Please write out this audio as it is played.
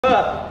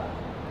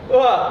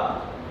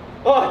Oh,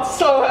 it's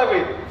so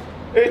heavy.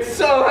 It's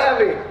so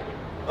heavy.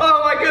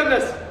 Oh my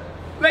goodness.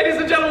 Ladies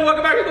and gentlemen,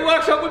 welcome back to the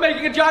workshop. We're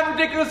making a giant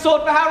ridiculous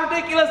sword. For how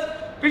ridiculous?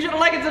 Be sure to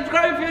like and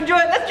subscribe if you enjoy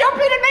it. Let's jump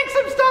in and make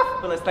some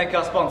stuff. But let's thank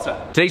our sponsor.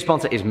 Today's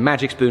sponsor is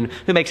Magic Spoon,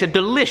 who makes a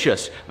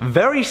delicious,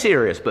 very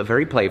serious, but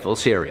very playful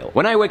cereal.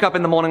 When I wake up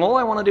in the morning, all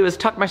I want to do is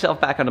tuck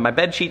myself back under my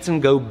bed sheets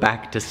and go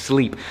back to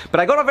sleep. But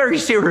I got a very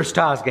serious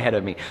task ahead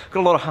of me. Got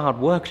a lot of hard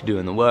work to do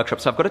in the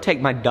workshop, so I've got to take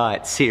my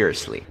diet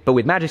seriously. But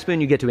with Magic Spoon,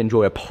 you get to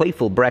enjoy a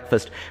playful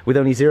breakfast with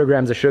only 0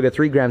 grams of sugar,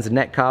 3 grams of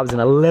net carbs, and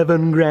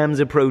 11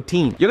 grams of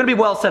protein. You're going to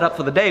be well set up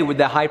for the day with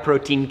their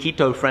high-protein,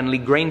 keto-friendly,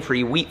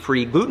 grain-free,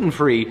 wheat-free,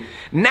 gluten-free,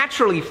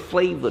 naturally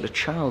flavored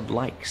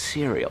childlike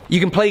cereal. You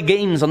can play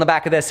games on the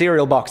back of their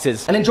cereal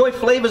boxes and enjoy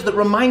flavors that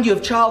remind you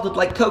of childhood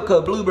like cocoa,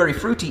 blueberry,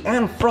 fruity,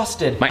 and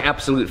frosted. My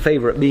absolute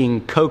favorite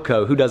being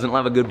cocoa. Who doesn't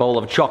love a good bowl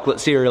of chocolate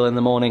cereal in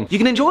the morning? You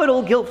can enjoy it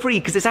all guilt-free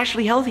because it's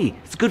actually healthy.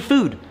 It's good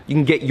food. You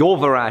can get your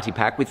variety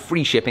pack with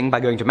free shipping by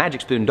going to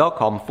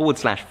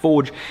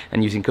magicspoon.com/forge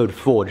and using code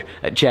FORGE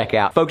at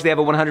checkout. Folks, they have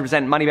a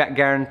 100% money-back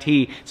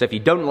guarantee, so if you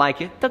don't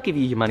like it, they'll give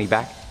you your money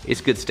back. It's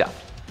good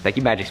stuff. Thank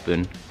you, Magic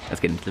Spoon. Let's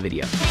get into the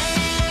video.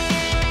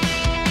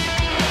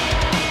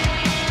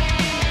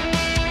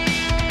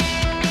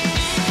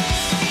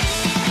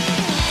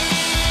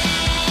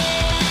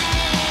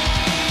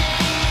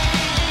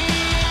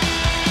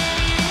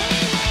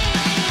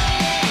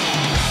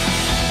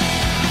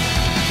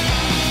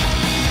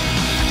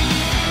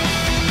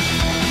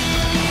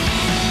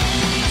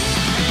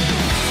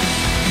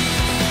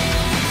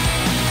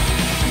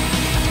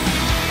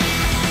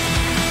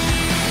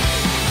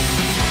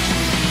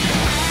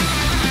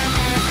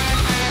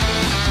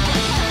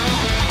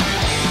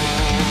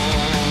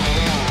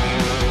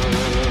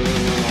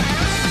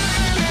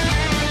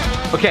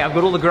 Okay, I've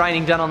got all the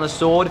grinding done on the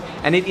sword,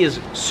 and it is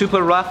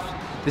super rough.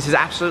 This is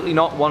absolutely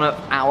not one of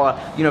our,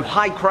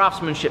 high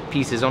craftsmanship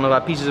pieces, one of our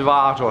pieces of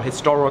art or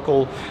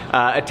historical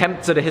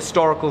attempts at a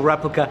historical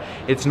replica.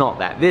 It's not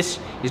that. This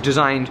is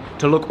designed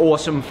to look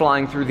awesome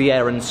flying through the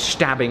air and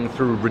stabbing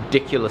through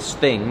ridiculous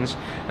things.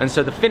 And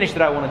so the finish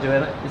that I want to do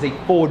in it is a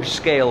forge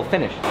scale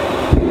finish.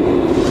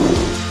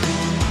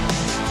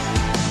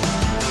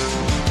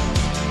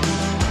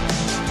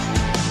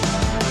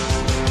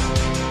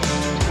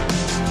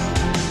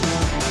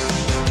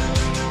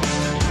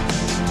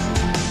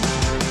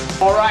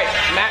 Alright,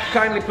 Matt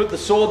kindly put the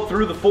sword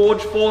through the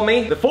forge for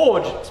me. The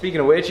forge, speaking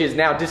of which, is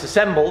now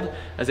disassembled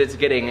as it's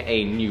getting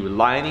a new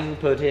lining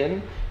put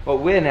in. What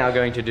we're now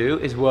going to do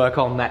is work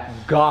on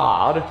that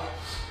guard,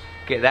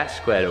 get that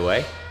squared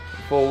away,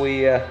 before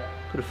we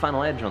put a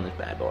final edge on this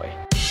bad boy.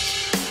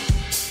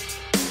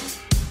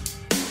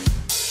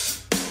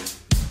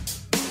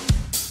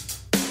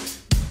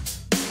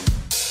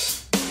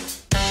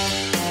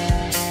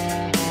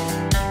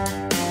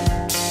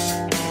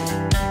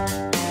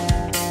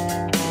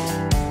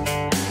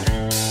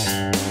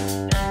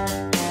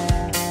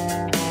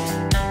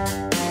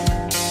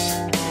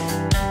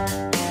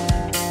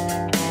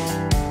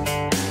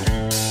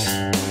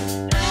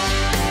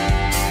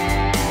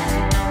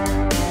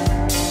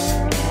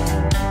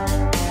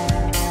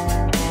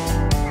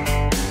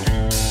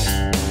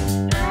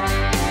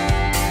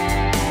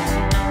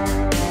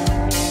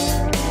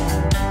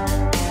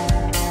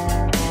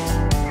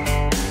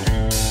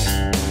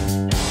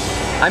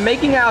 I'm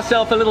making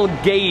ourselves a little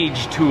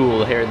gauge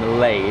tool here in the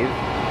lathe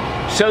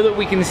so that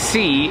we can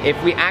see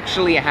if we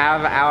actually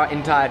have our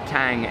entire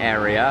tang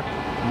area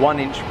 1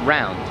 inch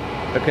round.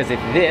 Because if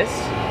this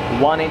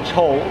 1 inch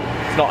hole,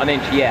 it's not an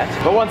inch yet,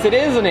 but once it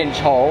is an inch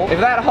hole, if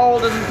that hole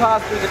doesn't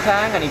pass through the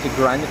tang, I need to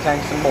grind the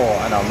tang some more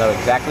and I'll know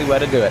exactly where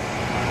to do it.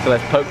 So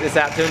let's poke this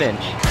out to 1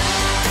 inch.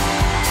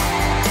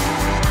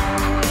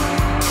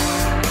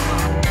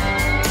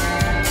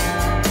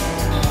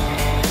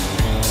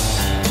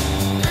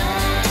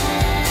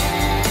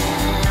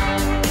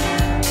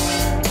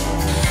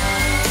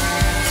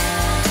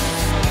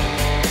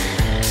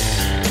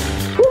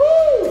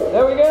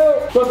 There we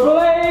go. The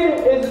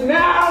blade is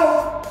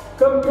now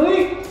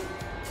complete.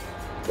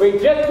 We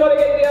just got to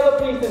get the other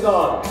pieces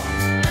on.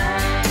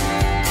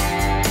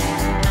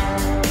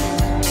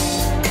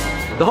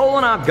 The hole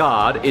on our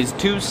guard is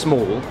too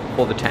small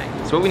for the tang.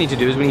 So what we need to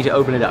do is we need to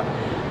open it up.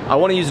 I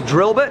want to use a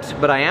drill bit,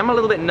 but I am a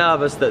little bit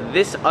nervous that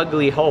this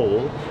ugly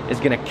hole is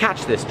going to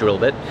catch this drill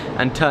bit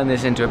and turn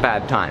this into a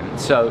bad time.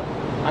 So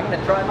I'm going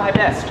to try my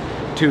best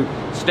to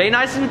stay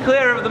nice and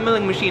clear of the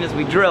milling machine as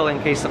we drill in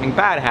case something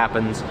bad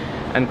happens,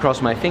 and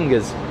cross my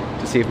fingers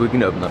to see if we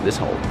can open up this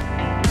hole. Look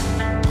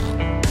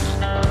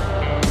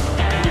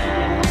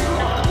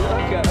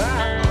at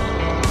that.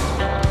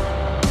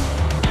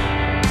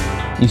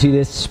 You see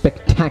this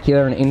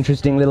spectacular and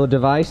interesting little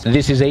device?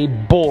 This is a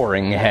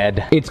boring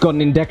head. It's got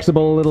an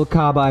indexable little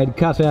carbide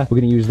cutter.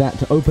 We're gonna use that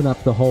to open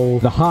up the hole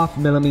the 0.5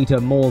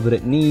 millimeter more that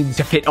it needs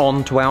to fit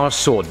onto our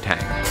sword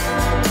tang.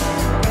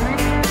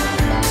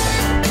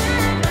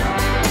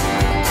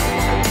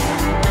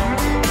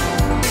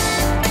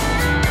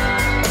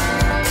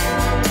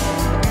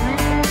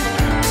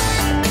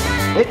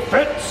 It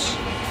fits!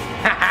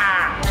 Ha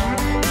ha!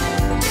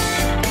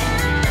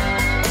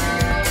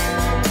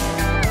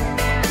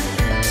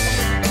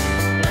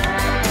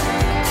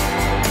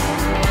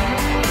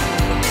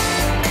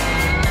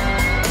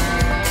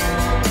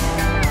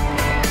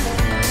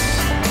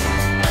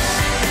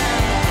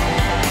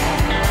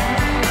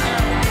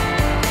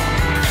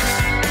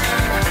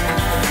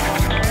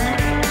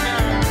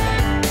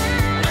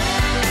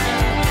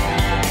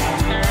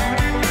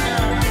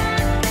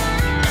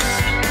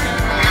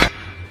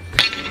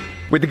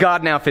 With the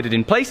guard now fitted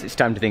in place, it's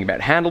time to think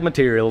about handle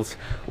materials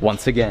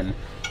once again.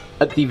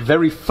 At the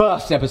very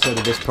first episode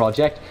of this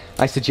project,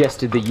 I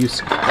suggested the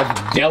use of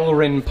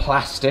Delrin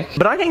plastic,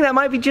 but I think that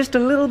might be just a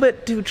little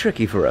bit too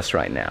tricky for us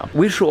right now.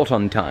 We're short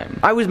on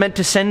time. I was meant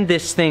to send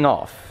this thing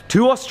off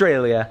to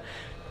Australia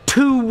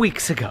 2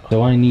 weeks ago.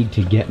 So I need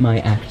to get my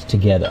act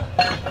together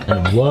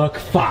and work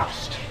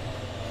fast.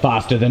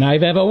 Faster than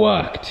I've ever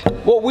worked.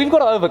 What we've got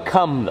to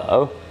overcome,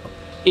 though,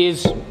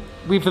 is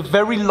we've a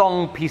very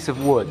long piece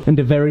of wood. And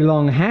a very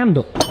long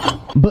handle.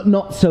 But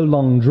not so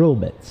long drill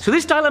bits. So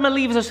this dilemma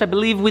leaves us, I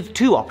believe, with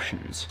two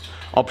options.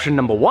 Option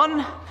number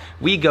one,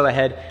 we go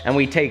ahead and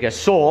we take a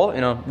saw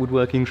in a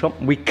woodworking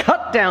shop. We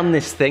cut down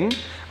this thing,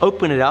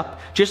 open it up,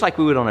 just like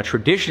we would on a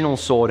traditional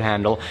sword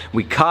handle.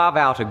 We carve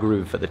out a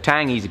groove for the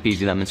tang, easy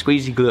peasy lemon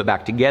squeezy, glue it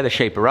back together,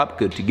 shape her up,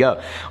 good to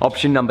go.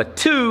 Option number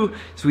two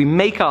is we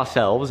make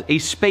ourselves a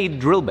spade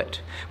drill bit,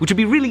 which would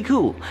be really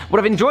cool. What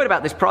I've enjoyed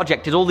about this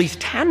project is all these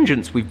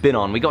tangents we've been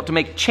on. We got to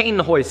make chain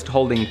hoist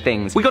holding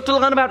things. We got to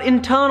learn about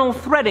internal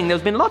threading.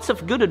 There's been lots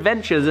of good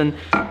adventures, and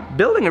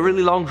building a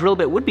really long drill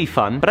bit would be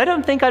fun, but I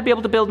don't think I'd be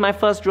able to build my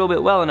first drill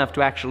bit well enough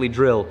to actually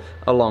drill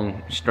a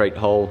long straight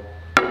hole.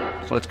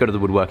 So let's go to the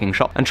woodworking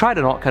shop and try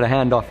to not cut a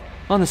hand off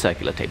on the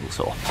circular table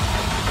saw.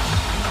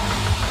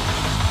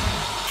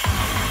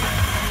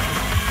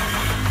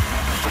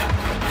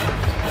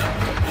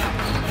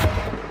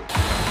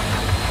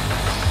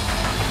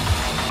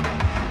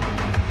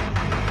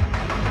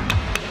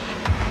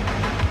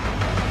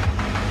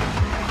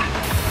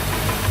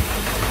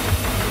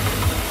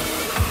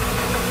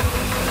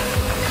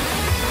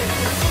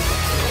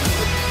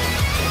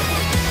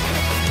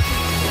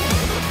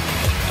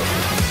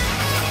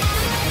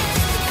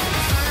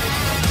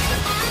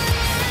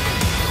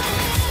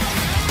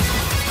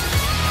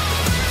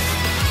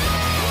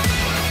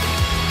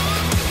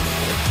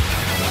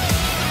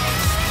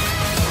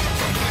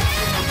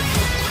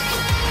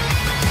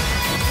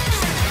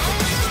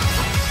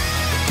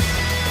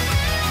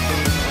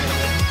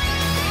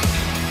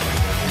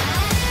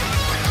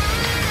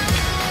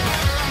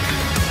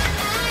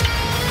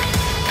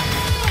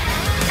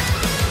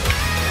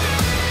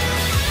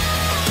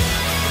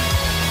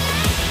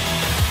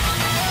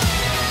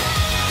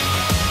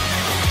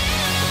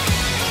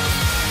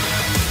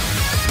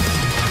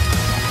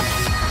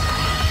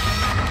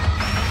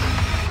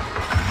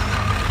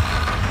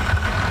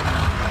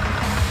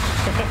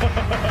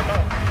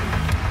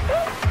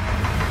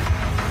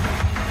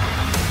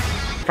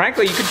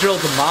 Frankly, you could drill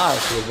to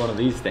Mars with one of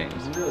these things.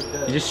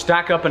 You just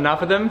stack up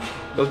enough of them,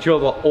 they'll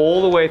drill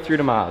all the way through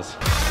to Mars.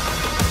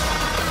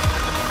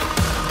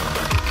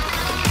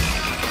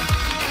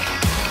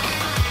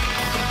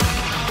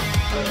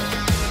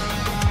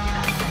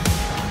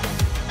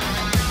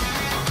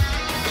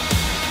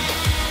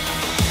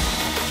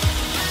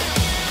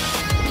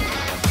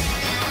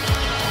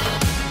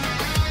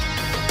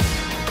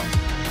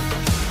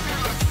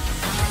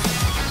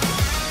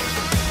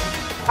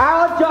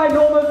 Our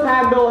ginormous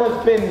handle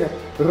has been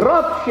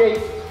rough shaped.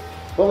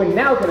 What we're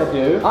now gonna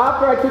do,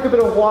 after I took a bit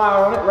of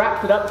wire on it,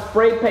 wrapped it up,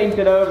 spray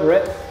painted over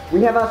it,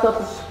 we have ourselves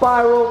a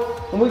spiral,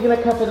 and we're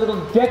gonna cut a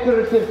little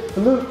decorative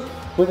flute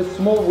with a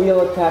small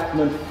wheel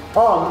attachment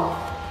on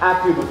our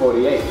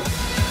 2x48.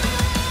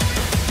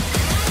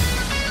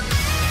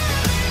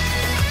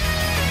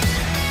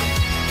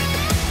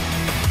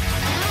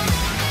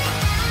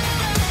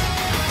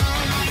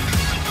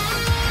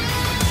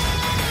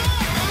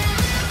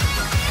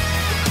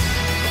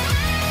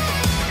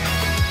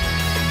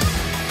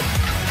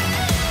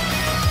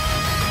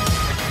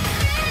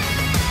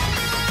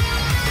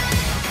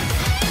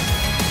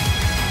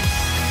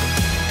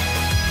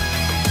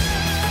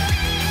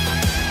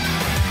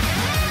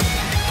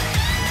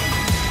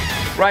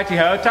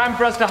 Righty-ho, time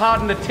for us to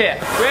harden the tip.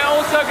 We're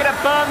also going to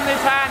burn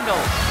this handle.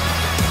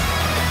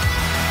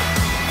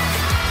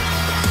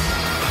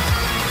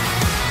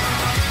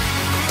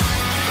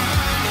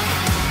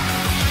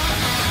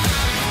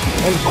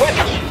 And quick!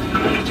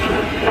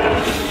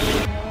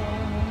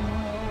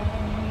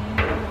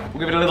 We'll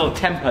give it a little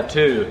temper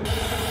too.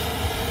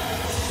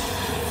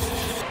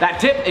 That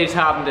tip is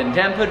hardened and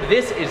tempered.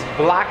 This is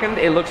blackened.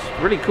 It looks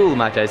really cool,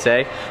 might I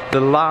say.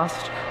 The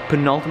last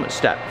penultimate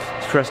step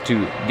is for us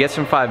to get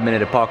some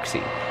 5-minute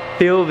epoxy,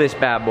 fill this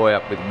bad boy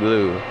up with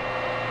glue,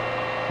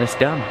 and it's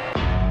done.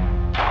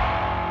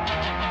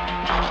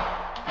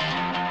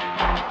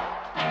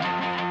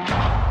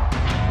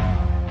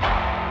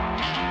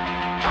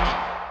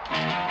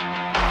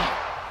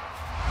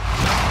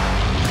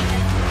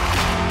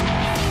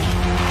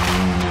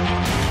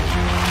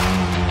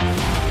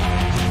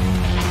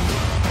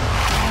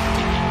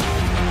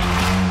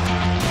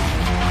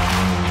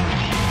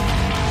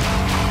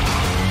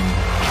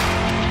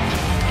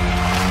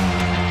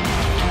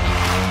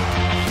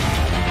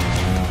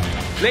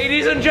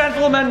 Ladies and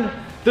gentlemen,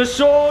 the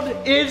sword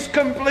is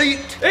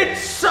complete.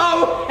 It's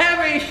so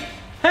heavy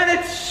and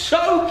it's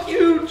so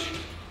huge.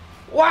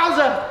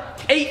 Wowza,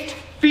 8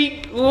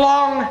 feet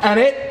long, and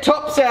it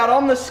tops out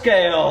on the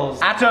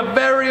scales at a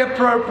very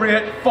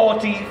appropriate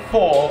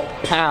 44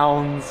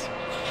 pounds.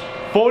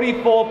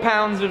 44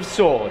 pounds of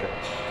sword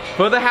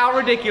for the How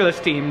Ridiculous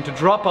team to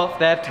drop off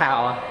their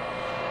tower.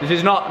 This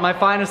is not my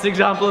finest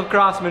example of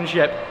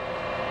craftsmanship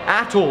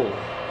at all,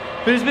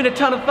 but it's been a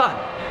ton of fun.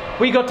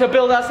 We got to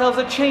build ourselves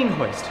a chain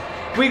hoist.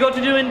 We got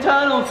to do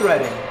internal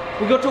threading.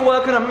 We got to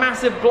work on a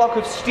massive block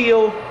of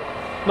steel.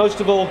 Most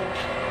of all,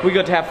 we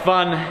got to have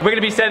fun. We're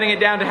gonna be sending it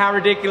down to How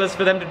Ridiculous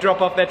for them to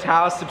drop off their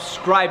tower.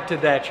 Subscribe to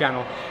their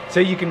channel so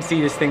you can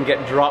see this thing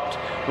get dropped.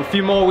 In a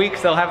few more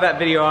weeks, they'll have that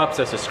video up,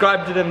 so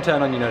subscribe to them,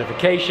 turn on your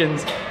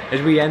notifications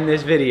as we end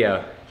this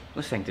video.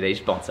 Let's thank today's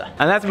sponsor.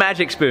 And that's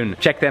Magic Spoon.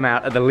 Check them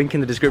out at the link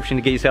in the description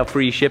to get yourself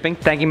free shipping.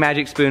 Thank you,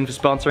 Magic Spoon, for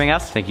sponsoring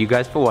us. Thank you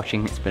guys for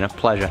watching. It's been a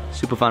pleasure.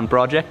 Super fun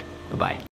project. Bye-bye.